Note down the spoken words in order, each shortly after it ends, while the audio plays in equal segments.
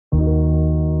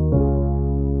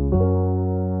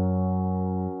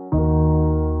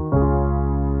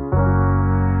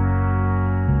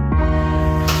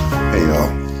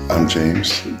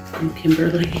James. I'm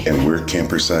Kimberly. And we're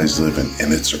Camper Size Living,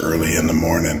 and it's early in the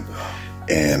morning.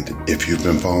 And if you've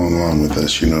been following along with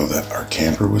us, you know that our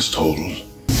camper was totaled,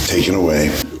 taken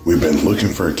away. We've been looking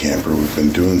for a camper. We've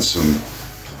been doing some,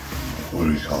 what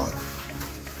do we call it?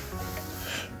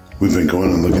 We've been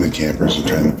going and looking at campers and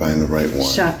trying to find the right one.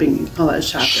 Shopping, you call that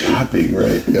shopping. Shopping,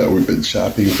 right? Yeah, we've been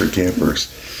shopping for campers.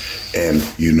 And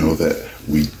you know that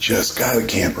we just got a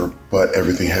camper, but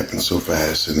everything happened so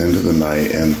fast and into the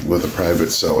night and with a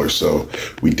private seller, so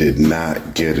we did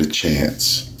not get a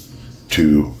chance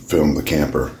to film the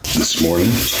camper. This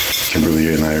morning,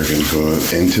 Kimberly and I are going to go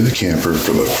into the camper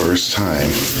for the first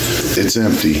time. It's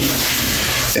empty.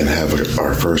 And have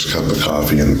our first cup of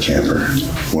coffee in the camper.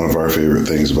 One of our favorite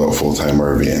things about full-time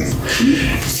RVing.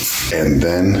 And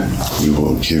then we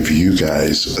will give you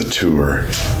guys a tour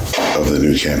of the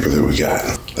new camper that we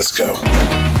got. Let's go.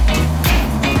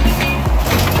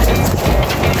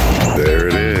 There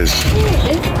it is.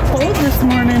 It's cold this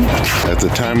morning. At the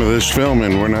time of this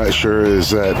filming, we're not sure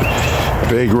is that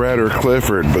Big Red or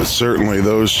Clifford, but certainly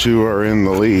those two are in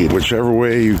the lead. Whichever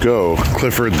way you go,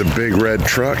 Clifford the Big Red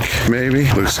truck, maybe,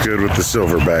 looks good with the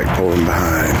Silverback pulling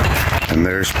behind. And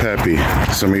there's Peppy.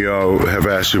 Some of y'all have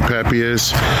asked who Peppy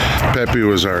is. Peppy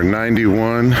was our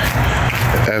 91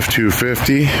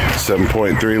 F250,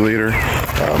 7.3 liter.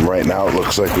 Right now it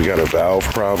looks like we got a valve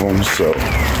problem, so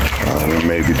we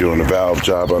may be doing a valve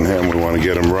job on him. We want to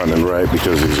get him running right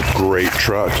because he's a great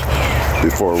truck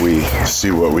before we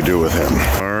see what we do with him.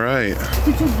 All right.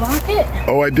 Did you lock it?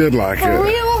 Oh, I did lock it. For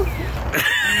real?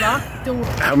 Lock door.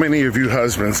 How many of you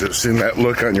husbands have seen that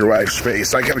look on your wife's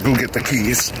face? I gotta go get the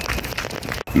keys.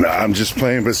 No, I'm just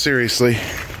playing, but seriously,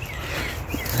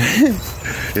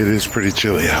 it is pretty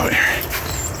chilly out here.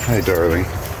 Hi, darling.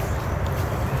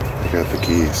 I got the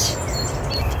keys.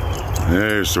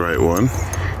 There's the right one.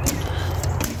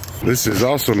 This is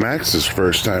also Max's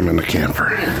first time in the camper.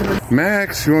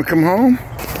 Max, you want to come home?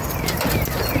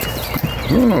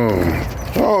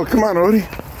 Oh, come on, Odie.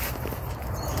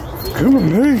 Come on,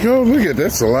 there you go. Look at that.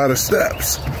 That's a lot of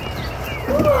steps.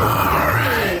 All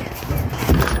right.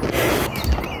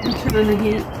 Turn on the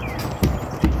heat.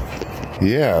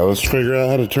 Yeah, let's figure out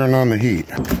how to turn on the heat.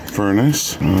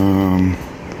 Furnace,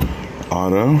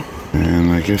 auto,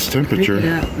 and I guess temperature.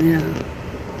 Yeah.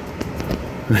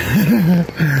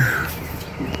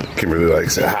 Kimberly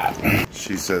likes it hot.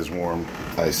 She says warm,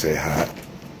 I say hot.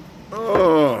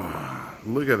 Oh,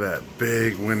 look at that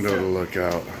big window to look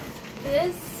out.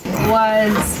 This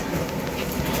was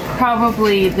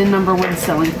probably the #1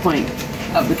 selling point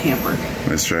of the camper.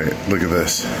 That's right. Look at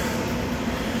this.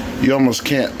 You almost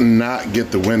can't not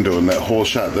get the window in that whole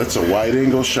shot. That's a wide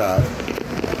angle shot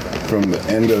from the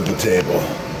end of the table.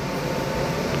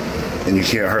 And you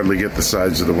can't hardly get the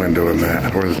sides of the window in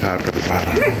that, or the top or the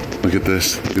bottom. Look at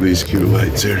this. Look at these cute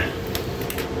lights here.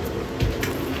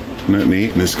 Isn't that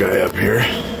neat? And this guy up here.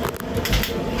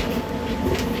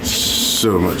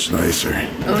 So much nicer.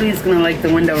 Odie's gonna like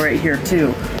the window right here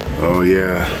too. Oh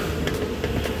yeah.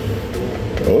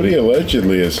 Odie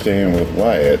allegedly is staying with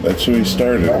Wyatt. That's who he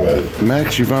started with.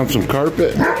 Max, you found some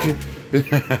carpet?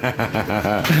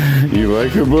 You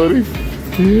like it, buddy?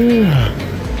 Yeah.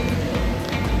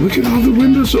 Look at all the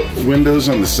windows. Windows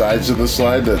on the sides of the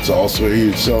slide. That's also a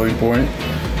huge selling point.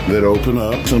 That open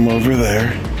up. Some over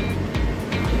there.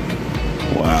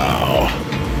 Wow.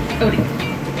 Odie.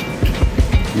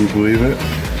 Can you believe it?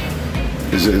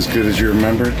 Is it as good as you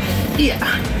remembered? Yeah.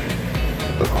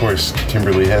 Of course,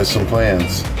 Kimberly has some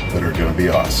plans that are going to be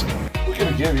awesome. We're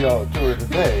going to give y'all a tour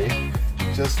today,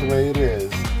 just the way it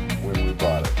is when we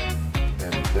bought it.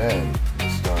 And then we'll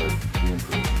start the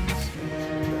improvements.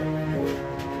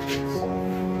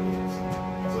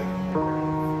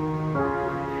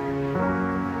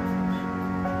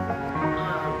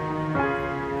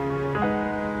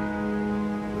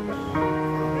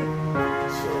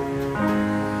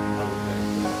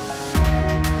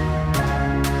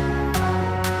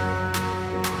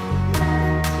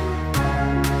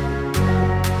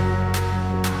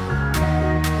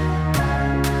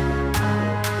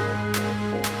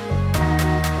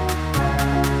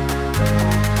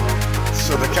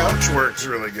 So the couch works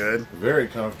really good, very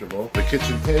comfortable. The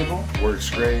kitchen table works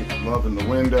great, loving the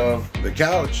window. The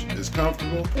couch is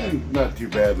comfortable and not too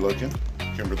bad looking.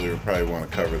 Kimberly will probably want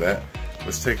to cover that.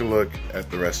 Let's take a look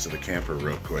at the rest of the camper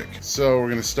real quick. So we're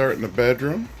gonna start in the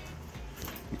bedroom.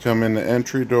 You come in the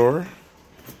entry door,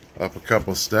 up a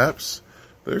couple steps.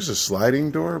 There's a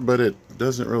sliding door, but it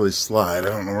doesn't really slide.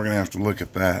 I don't know, we're gonna have to look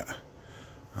at that.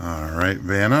 All right,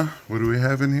 Vanna, what do we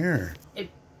have in here?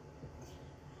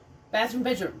 Bathroom,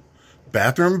 bedroom.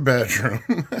 Bathroom, bedroom.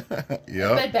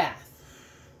 Yep. Bed, bath.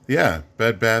 Yeah,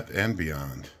 Bed Bath and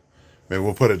Beyond. Maybe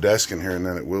we'll put a desk in here and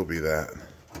then it will be that.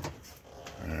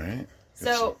 All right.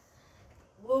 So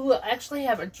we'll actually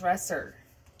have a dresser.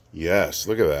 Yes,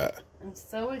 look at that. I'm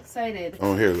so excited.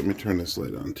 Oh, here, let me turn this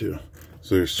light on too.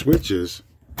 So there's switches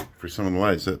for some of the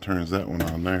lights. That turns that one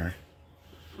on there.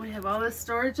 We have all this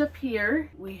storage up here.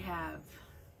 We have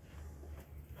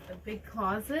a big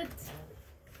closet.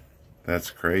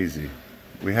 That's crazy.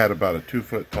 We had about a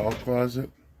 2-foot tall closet,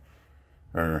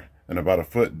 and about a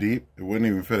foot deep. It wouldn't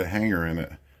even fit a hanger in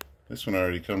it. This one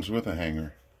already comes with a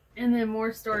hanger. And then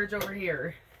more storage over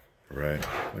here. Right,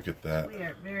 look at that. We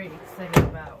are very excited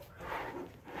about.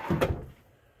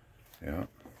 Yeah.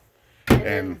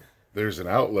 And there's an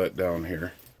outlet down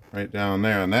here. Right down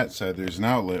there on that side, there's an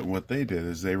outlet. And what they did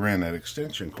is they ran that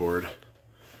extension cord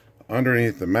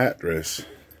underneath the mattress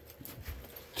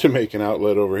to make an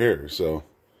outlet over here. So,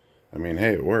 I mean,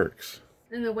 hey, it works.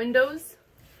 And the windows?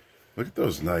 Look at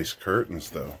those nice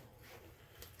curtains, though.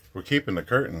 We're keeping the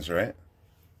curtains, right?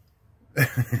 Look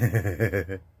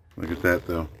at that,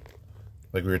 though.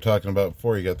 Like we were talking about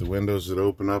before, you got the windows that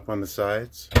open up on the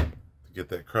sides to get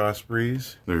that cross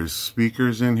breeze. There's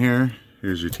speakers in here.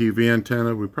 Here's your TV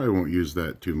antenna. We probably won't use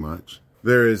that too much.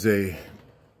 There is a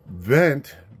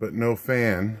vent, but no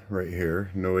fan right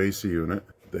here. No AC unit.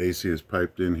 The AC is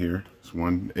piped in here. It's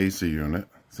one AC unit.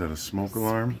 Is that a smoke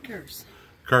alarm? Speakers.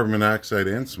 Carbon monoxide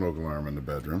and smoke alarm in the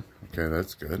bedroom. Okay,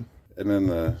 that's good. And then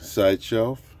the side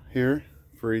shelf here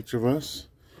for each of us.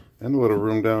 And a little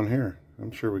room down here.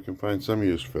 I'm sure we can find some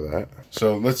use for that.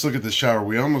 So let's look at the shower.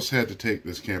 We almost had to take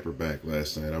this camper back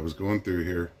last night. I was going through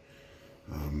here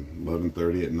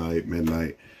 11:30 at night,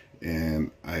 midnight,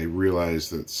 and I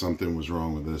realized that something was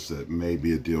wrong with this that may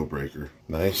be a deal breaker.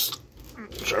 Nice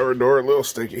shower door, a little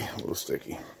sticky, a little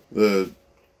sticky. The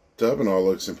tub and all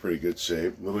looks in pretty good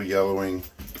shape. Little yellowing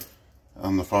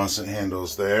on the faucet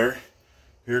handles there.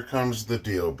 Here comes the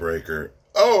deal breaker.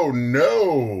 Oh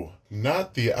no!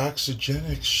 Not the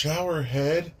oxygenic shower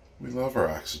head. We love our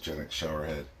oxygenic shower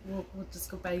head. We'll just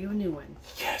go buy you a new one.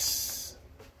 Yes!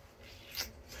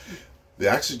 The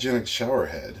oxygenic shower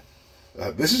head.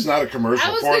 This is not a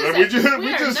commercial for them.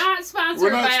 We're not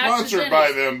sponsored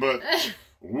by them, but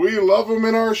we love them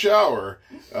in our shower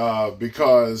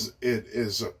because it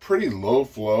is a pretty low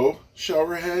flow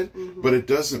shower head, but it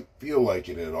doesn't feel like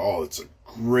it at all. It's a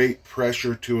great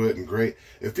pressure to it and great.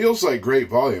 It feels like great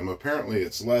volume. Apparently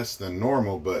it's less than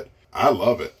normal, but I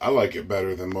love it. I like it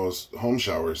better than most home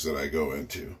showers that I go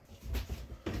into.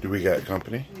 Do we got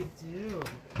company? We do.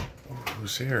 Oh,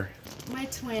 who's here? My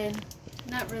twin.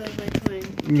 Not really my twin.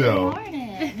 No. Good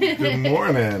morning. Good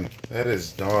morning. That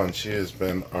is Dawn. She has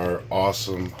been our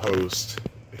awesome host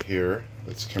here.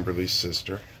 That's Kimberly's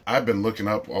sister. I've been looking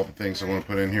up all the things I want to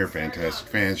put in here. Fantastic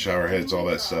fans, shower heads, all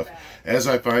that stuff. As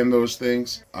I find those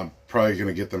things, I'm probably going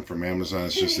to get them from Amazon.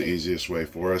 It's just the easiest way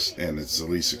for us, and it's the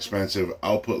least expensive.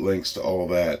 I'll put links to all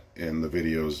that in the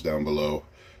videos down below,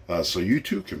 so you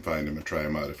too can find them and try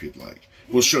them out if you'd like.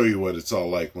 We'll show you what it's all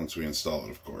like once we install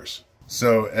it, of course.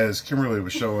 So as Kimberly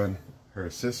was showing her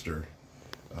sister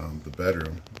the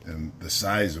bedroom and the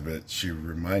size of it, she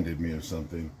reminded me of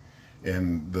something.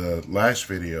 In the last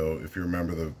video, if you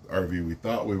remember the RV we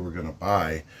thought we were going to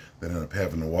buy that ended up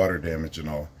having the water damage and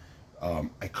all,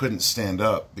 I couldn't stand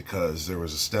up because there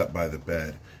was a step by the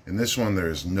bed. In this one,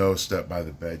 there's no step by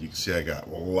the bed. You can see I got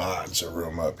lots of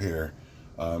room up here.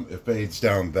 It fades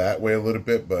down that way a little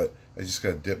bit, but I just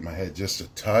got to dip my head just a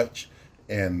touch,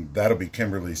 and that'll be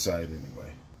Kimberly's side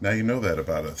anyway. Now you know that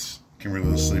about us. Kimberly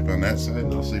will sleep on that side,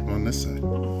 and I'll sleep on this side.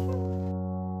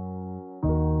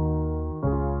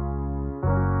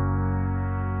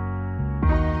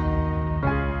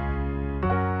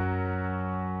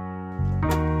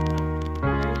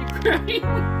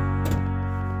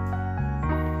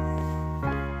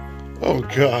 Oh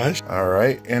gosh. All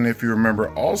right, and if you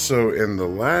remember also in the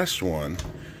last one,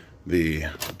 the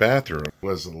bathroom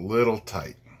was a little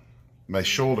tight. My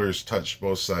shoulders touched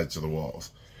both sides of the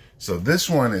walls. So this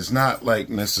one is not like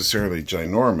necessarily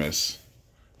ginormous,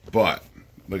 but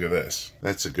look at this.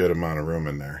 That's a good amount of room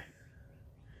in there.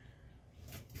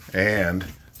 And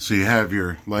so you have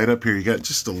your light up here. You got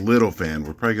just a little fan.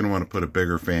 We're probably going to want to put a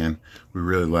bigger fan. We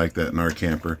really like that in our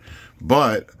camper.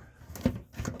 But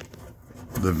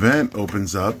the vent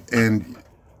opens up, and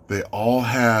they all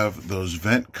have those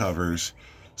vent covers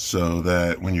so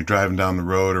that when you're driving down the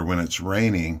road or when it's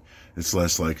raining, it's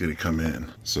less likely to come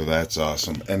in. So that's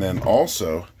awesome. And then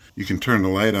also, you can turn the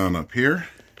light on up here,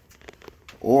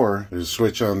 or there's a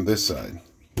switch on this side.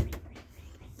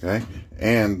 Okay?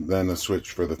 And then a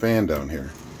switch for the fan down here.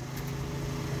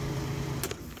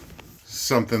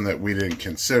 Something that we didn't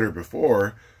consider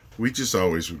before we just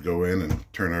always would go in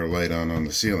and turn our light on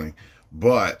the ceiling.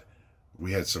 But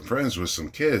we had some friends with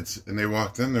some kids, and they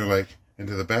walked in, they're like,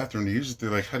 into the bathroom to use it. They're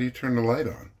like, how do you turn the light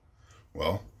on?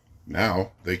 Well,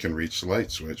 now they can reach the light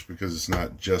switch because it's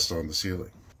not just on the ceiling.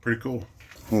 Pretty cool.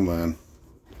 Hold on.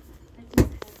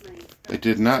 They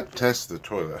did not test the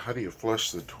toilet. How do you flush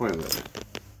the toilet?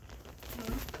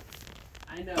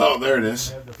 I know. Oh, there it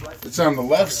is. It's on the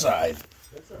left side.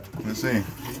 Let's see.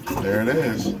 There it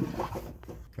is.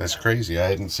 That's crazy. I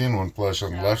hadn't seen one flush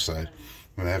on the left side.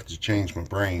 I'm going to have to change my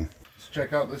brain. Let's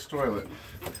check out this toilet.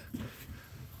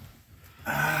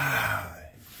 Ah,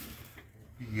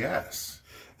 yes.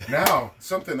 Now,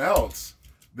 something else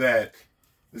that,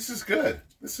 this is good.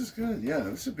 This is good. Yeah,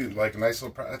 this would be like a nice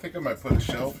little, I think I might put a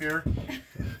shelf here.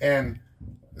 And,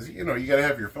 you know, you got to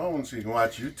have your phone so you can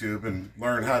watch YouTube and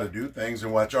learn how to do things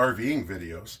and watch RVing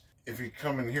videos. If you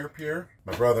come in here, Pierre,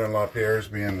 my brother-in-law Pierre is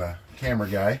being the camera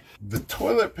guy. The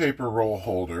toilet paper roll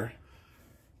holder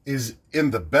is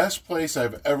in the best place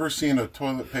I've ever seen a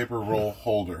toilet paper roll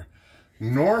holder.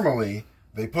 Normally,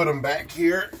 they put them back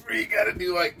here where you got to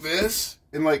do like this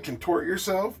and like contort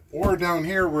yourself, or down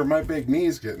here where my big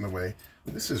knees get in the way.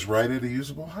 This is right at a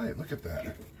usable height. Look at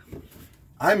that.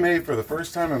 I may, for the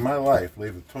first time in my life,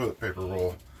 leave a toilet paper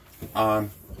roll on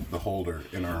the holder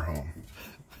in our home.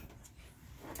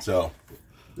 So,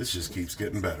 this just keeps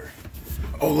getting better.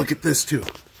 Oh, look at this too.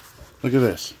 Look at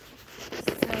this.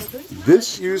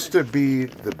 This used to be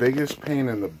the biggest pain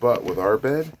in the butt with our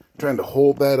bed. Trying to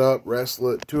hold that up, wrestle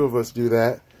it. Two of us do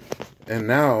that. And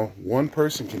now, one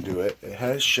person can do it. It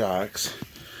has shocks.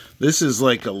 This is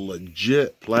like a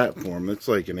legit platform. It's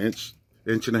like an inch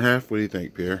and a half. What do you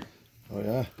think, Pierre? Oh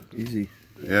yeah, easy.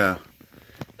 Yeah.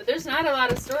 But there's not a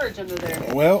lot of storage under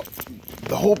there. Well,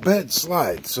 the whole bed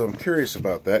slides, so I'm curious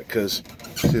about that because,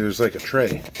 see, there's like a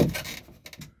tray.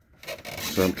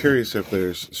 So I'm curious if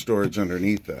there's storage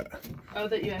underneath that. Oh,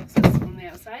 that you access from the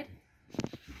outside?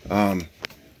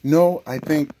 No, I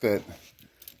think that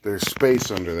there's space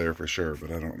under there for sure,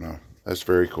 but I don't know. That's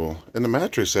very cool. And the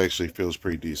mattress actually feels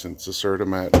pretty decent. It's a Serta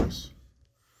mattress.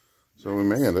 So we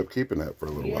may end up keeping that for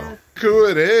a little while. Cool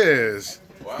it is.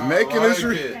 Wow, Making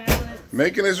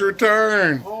his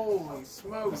return. Holy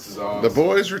smokes. This is awesome. The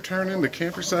boys returning to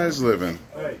camper size living.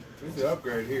 Hey, this is an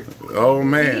upgrade here. Oh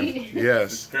man,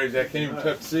 yes. It's crazy. I can't even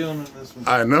touch the ceiling in this one.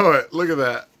 I know it. Look at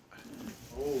that.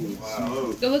 Holy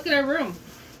smokes. Go look at our room.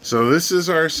 So this is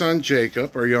our son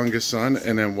Jacob, our youngest son,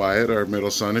 and then Wyatt, our middle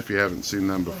son, if you haven't seen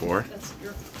them before. That's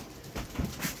your...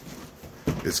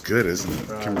 It's good, isn't it?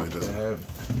 Right. Kimberly doesn't.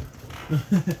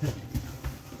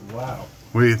 Wow.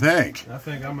 What do you think? I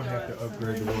think I'm going to have to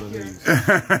upgrade to one of these.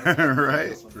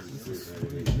 Right?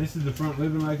 This is the front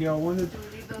living like y'all wanted?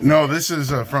 No, this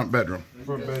is a front bedroom.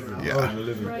 Front bedroom. Yeah. Oh, the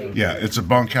living room. Yeah, it's a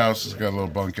bunkhouse. It's got a little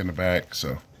bunk in the back.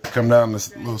 So come down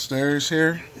this little stairs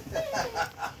here.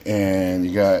 And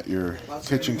you got your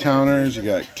kitchen counters. You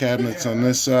got cabinets on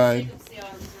this side.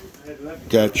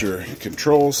 Got your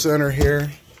control center here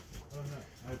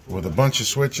with a bunch of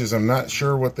switches. I'm not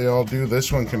sure what they all do.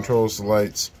 This one controls the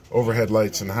lights, overhead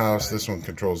lights in the house. This one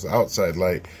controls the outside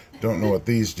light. Don't know what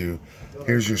these do.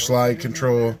 Here's your slide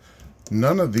control.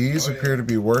 None of these appear to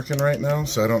be working right now,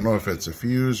 so I don't know if it's a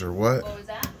fuse or what.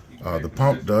 The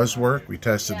pump does work. We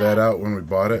tested that out when we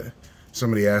bought it.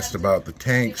 Somebody asked about the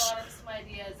tanks.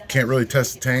 Can't really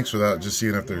test the tanks without just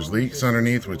seeing if there's leaks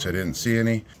underneath, which I didn't see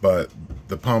any. But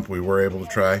the pump we were able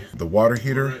to try. The water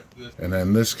heater, and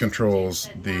then this controls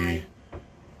the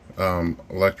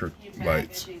electric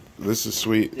lights. This is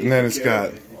sweet. And then it's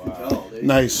got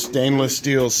nice stainless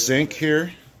steel sink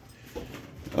here.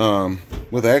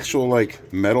 With actual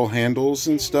like metal handles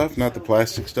and stuff, not the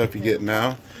plastic stuff you get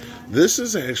now. This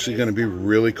is actually going to be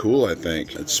really cool, I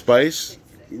think. It's spice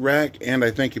rack, and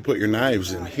I think you put your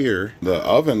knives in here. The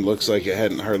oven looks like it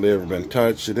hadn't hardly ever been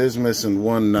touched. It is missing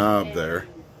one knob there,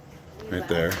 right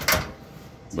there.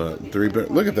 But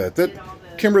look at that. That,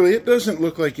 Kimberly, it doesn't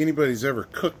look like anybody's ever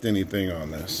cooked anything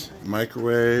on this.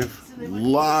 Microwave,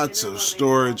 lots of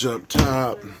storage up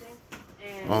top,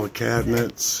 all the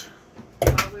cabinets.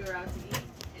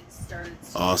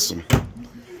 Awesome.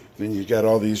 Then you got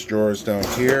all these drawers down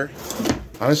here.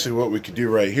 Honestly, what we could do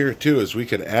right here too is we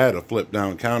could add a flip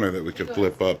down counter that we could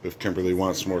flip up if Kimberly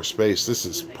wants more space. This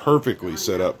is perfectly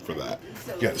set up for that.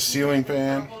 Got a ceiling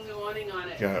fan,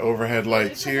 got overhead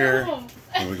lights here,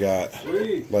 and we got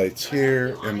lights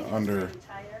here and under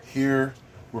here.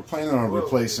 We're planning on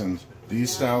replacing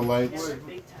these style lights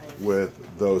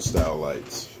with those style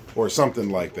lights, or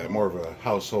something like that, more of a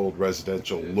household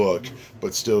residential look,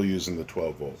 but still using the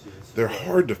 12 volt. They're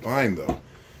hard to find though.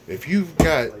 if you've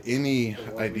got any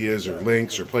ideas or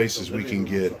links or places we can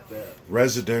get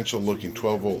residential looking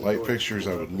 12-volt light fixtures,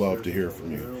 I would love to hear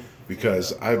from you,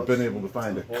 because I've been able to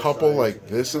find a couple like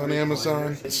this on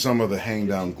Amazon, some of the hang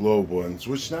down globe ones,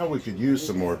 which now we could use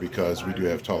some more because we do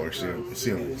have taller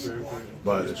ceilings.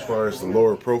 But as far as the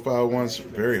lower profile ones,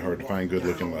 very hard to find good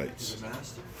looking lights.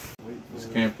 This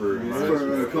camper reminds me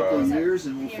For a of couple of years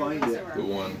and we'll find it. the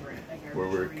one where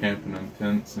we're camping in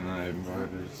tents and I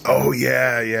inverters. Oh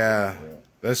yeah.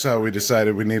 That's how we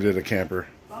decided we needed a camper.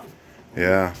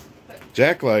 Yeah.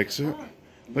 Jack likes it.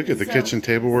 Look at the kitchen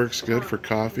table, works good for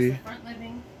coffee.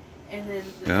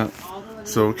 Yeah.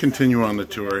 So we'll continue on the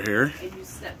tour here.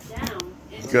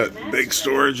 Got big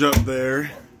storage up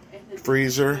there.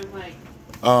 Freezer.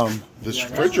 This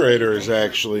refrigerator is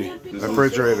actually, the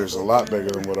refrigerator is a lot bigger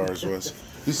than what ours was.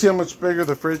 You see how much bigger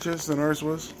the fridge is than ours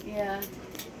was? Yeah.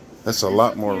 That's a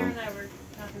lot more room.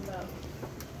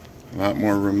 A lot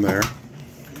more room there.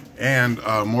 And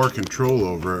more control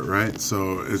over it, right?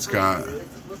 So it's got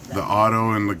the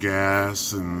auto and the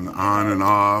gas and on and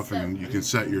off, and you can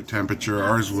set your temperature.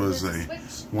 Ours was a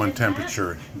one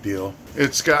temperature deal.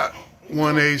 It's got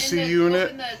one AC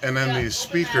unit and then these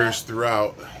speakers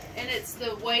throughout. And it's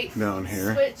the white down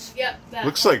here. switch. Yep.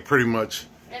 Looks like pretty much.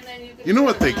 And then You know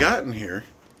what they got in here?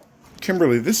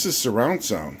 Kimberly, this is surround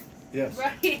sound. Yes.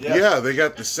 Right. Yeah, they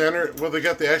got the center, well, they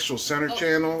got the actual center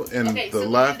channel and Okay, the so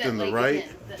left and the right.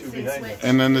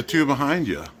 And then the two behind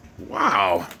you.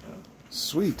 Wow.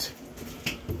 Sweet.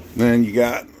 Then you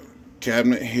got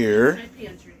cabinet here.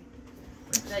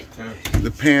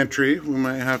 The pantry. We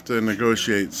might have to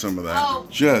negotiate some of that. Oh.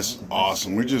 Just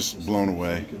awesome. We're just blown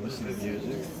away.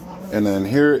 And then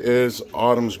here is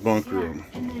Autumn's bunk room.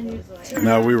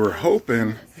 Now we were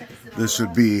hoping this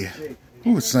would be,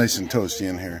 ooh, it's nice and toasty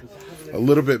in here. A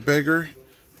little bit bigger,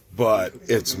 but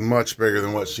it's much bigger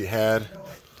than what she had.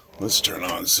 Let's turn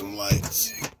on some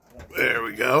lights. There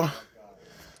we go.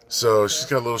 So she's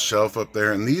got a little shelf up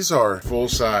there, and these are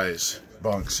full-size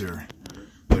bunks here.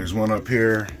 There's one up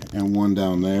here and one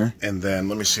down there. And then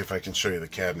let me see if I can show you the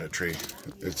cabinetry.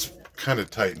 It's kind of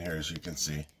tight in here, as you can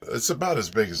see. It's about as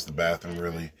big as the bathroom,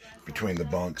 really, between the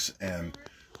bunks and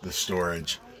the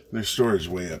storage. There's storage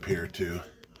way up here, too.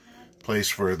 Place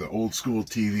for the old school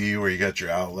TV where you got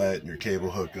your outlet and your cable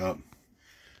hookup.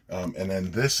 And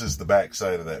then this is the back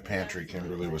side of that pantry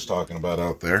Kimberly was talking about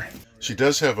out there. She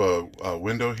does have a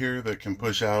window here that can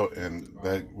push out, and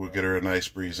that will get her a nice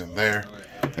breeze in there.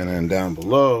 And then down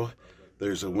below,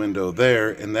 there's a window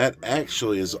there, and that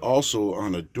actually is also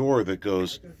on a door that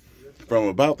goes from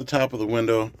about the top of the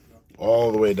window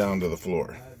all the way down to the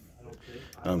floor.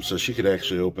 So she could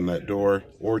actually open that door,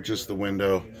 or just the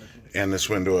window, and this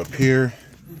window up here,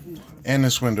 and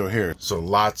this window here. So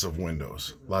lots of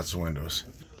windows, lots of windows.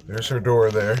 There's her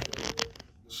door there.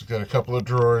 She's got a couple of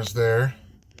drawers there,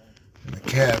 and a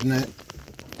cabinet.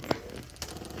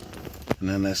 And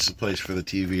then that's the place for the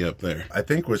TV up there. I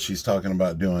think what she's talking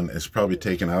about doing is probably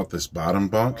taking out this bottom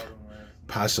bunk,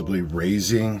 possibly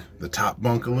raising the top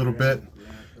bunk a little bit,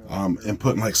 and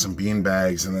putting like some bean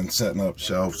bags, and then setting up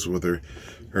shelves with her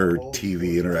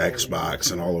TV and her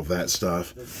Xbox and all of that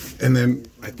stuff. And then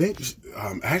I think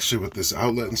actually with this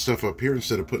outlet and stuff up here,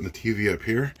 instead of putting the TV up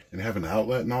here and having an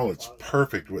outlet and all, it's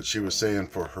perfect what she was saying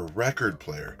for her record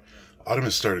player. Autumn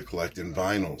has started collecting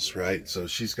vinyls, right? So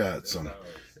she's got some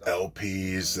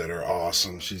LPs that are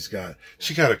awesome. She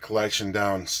got a collection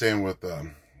down staying with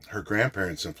her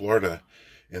grandparents in Florida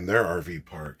in their RV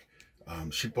park.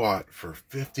 She bought for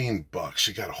 $15.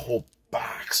 She got a whole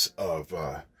box of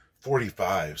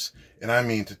 45s, and I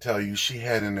mean to tell you, she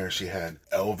had in there, she had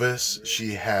Elvis,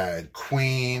 she had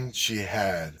Queen, she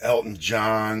had Elton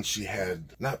John, she had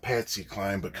not Patsy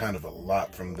Cline, but kind of a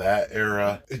lot from that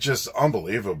era. It's just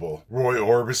unbelievable. Roy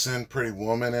Orbison, Pretty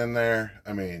Woman in there.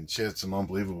 I mean, she had some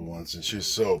unbelievable ones, and she was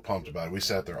so pumped about it. We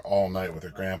sat there all night with her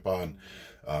grandpa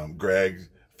and Greg,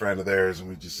 friend of theirs, and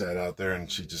we just sat out there,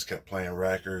 and she just kept playing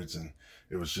records, and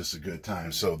it was just a good time.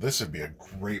 So this would be a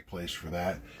great place for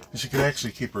that. And she could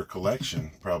actually keep her collection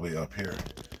probably up here.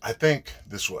 I think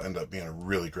this will end up being a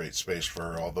really great space for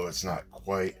her, although it's not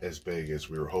quite as big as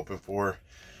we were hoping for.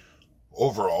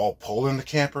 Overall, pulling the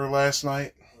camper last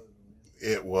night,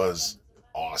 it was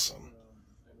awesome.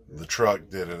 The truck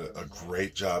did a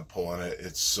great job pulling it.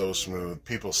 It's so smooth.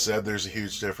 People said there's a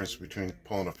huge difference between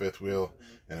pulling a fifth wheel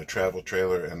and a travel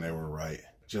trailer, and they were right.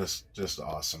 Just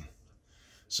awesome.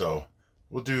 So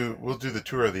we'll do the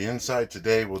tour of the inside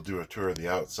today. We'll do a tour of the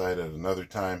outside at another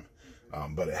time.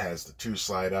 But it has the two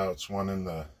slide outs, one in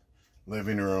the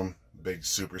living room, big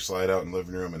super slide out in the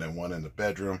living room, and then one in the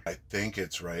bedroom. I think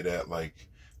it's right at like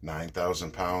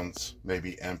 9,000 pounds,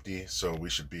 maybe empty. So we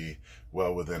should be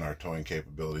well within our towing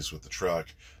capabilities with the truck,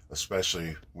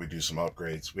 especially we do some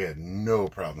upgrades. We had no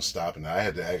problem stopping. I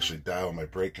had to actually dial my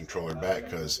brake controller back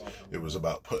because it was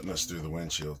about putting us through the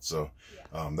windshield. So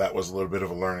that was a little bit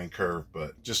of a learning curve,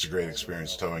 but just a great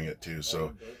experience towing it too.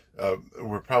 So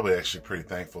we're probably actually pretty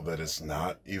thankful that it's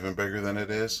not even bigger than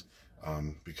it is,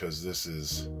 because this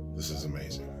is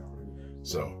amazing.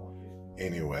 So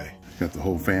anyway, got the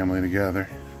whole family together.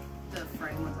 The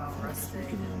frame was all rusted.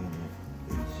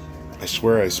 I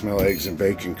swear I smell eggs and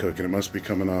bacon cooking. It must be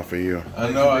coming off of you. I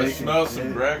know, I smell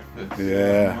some breakfast.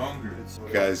 Yeah. I'm hungry.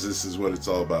 Guys, this is what it's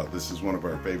all about. This is one of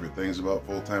our favorite things about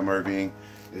full-time RVing,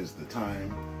 is the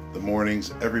time. The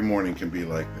mornings, every morning can be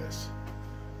like this.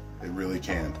 It really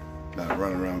can. Not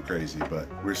running around crazy, but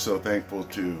we're so thankful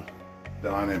to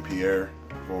Don and Pierre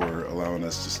for allowing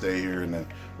us to stay here, and then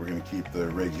we're going to keep the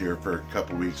rig here for a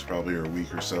couple weeks, probably, or a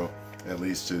week or so, at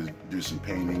least, to do some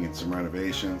painting and some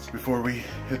renovations before we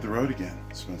hit the road again.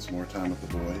 Spend some more time with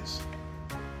the boys.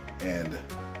 And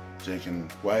Jake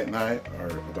and Wyatt and I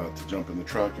are about to jump in the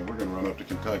truck, and we're going to run up to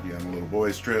Kentucky on a little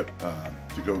boys trip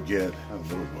to go get a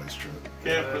little boys trip.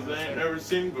 Campers they ain't never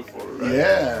seen before, right?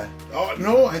 Yeah. Oh,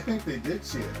 no, I think they did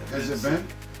see it. Has it been?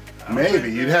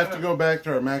 Maybe. You'd have to go back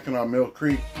to our Mackinac Mill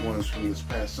Creek ones from this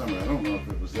past summer. I don't know if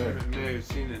it was there. You may have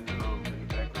seen it in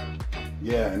the background.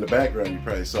 Yeah, in the background you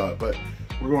probably saw it. But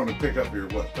we're going to pick up your,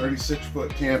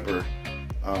 36-foot camper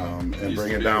and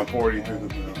bring it down 40 through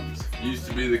the mountains. Used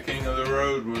to be the king of the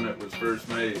road when it was first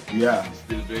made. Yeah. Used to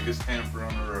be the biggest camper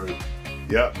on the road.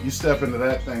 Yep. You step into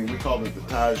that thing, we called it the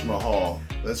Taj Mahal.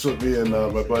 That's what me and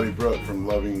my buddy Brooke from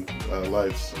Loving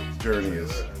Life's Journey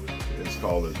is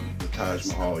called it, the Taj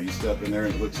Mahal. You step in there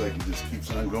and it looks like it just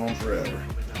keeps on going forever.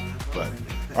 But,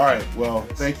 all right, well,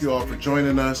 thank you all for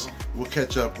joining us. We'll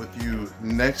catch up with you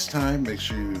next time. Make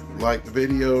sure you like the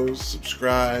videos,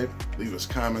 subscribe, leave us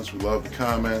comments. We love the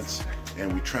comments,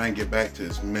 and we try and get back to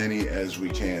as many as we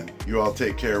can. You all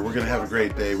take care. We're going to have a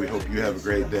great day. We hope you have a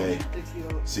great day.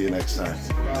 See you next time.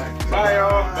 Bye,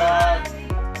 y'all. Bye.